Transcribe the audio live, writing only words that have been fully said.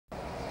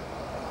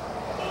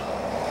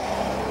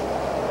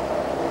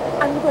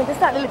And we're going to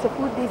start a little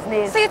food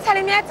business. So you're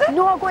telling me to?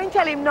 No, I'm going to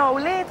tell him now,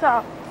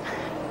 later.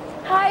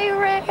 Hi,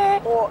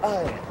 Ray. Oh,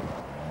 hi.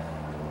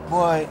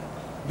 Boy,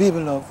 baby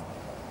love,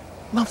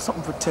 I have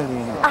something to tell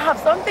you. I have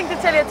something to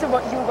tell you too,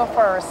 but you go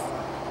first.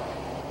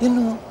 You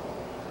know,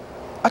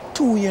 a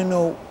 2 year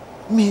now,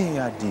 me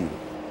and you deal.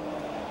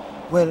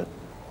 Well,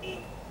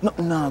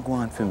 nothing now go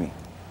on for me.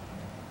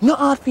 No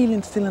hard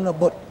feelings still in her,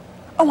 but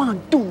I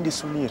want to do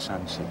this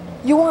relationship.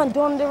 You want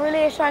done the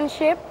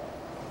relationship?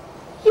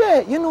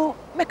 Yeah, you know,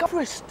 make a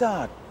fresh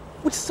start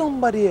with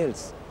somebody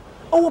else.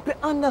 I hope you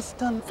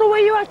understand. So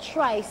what you a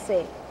try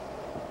say?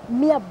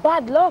 Me a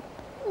bad luck?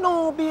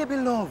 No, baby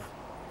love.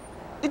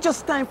 It's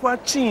just time for a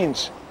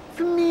change.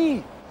 For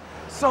me.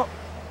 So,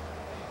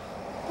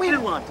 what do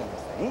you want to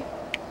say?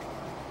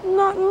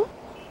 Nothing.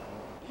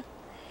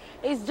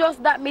 It's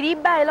just that me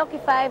did buy Lucky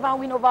 5 and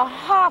win over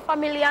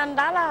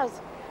 $500,000.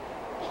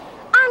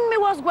 And me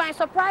was going to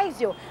surprise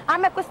you.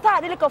 And make we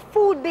start the little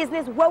food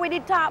business where we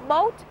did talk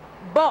about.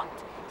 But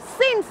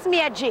since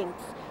me a jinx,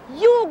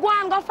 you go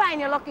and go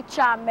find your lucky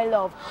charm, my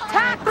love.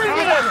 Talk to me.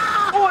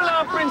 Hold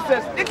on,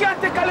 princess. You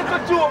can't take a little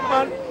joke,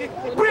 man.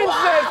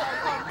 Princess!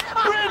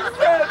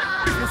 Princess!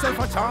 Give yourself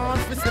a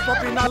chance to step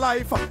up in a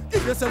life.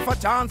 Give yourself a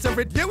chance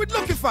every day with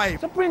Lucky 5.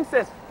 So,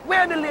 princess,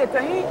 where the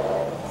later,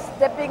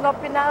 Stepping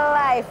up in a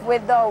life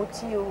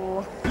without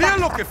you. Play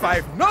Lucky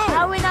 5 now.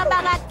 I win a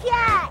bag of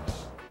cash.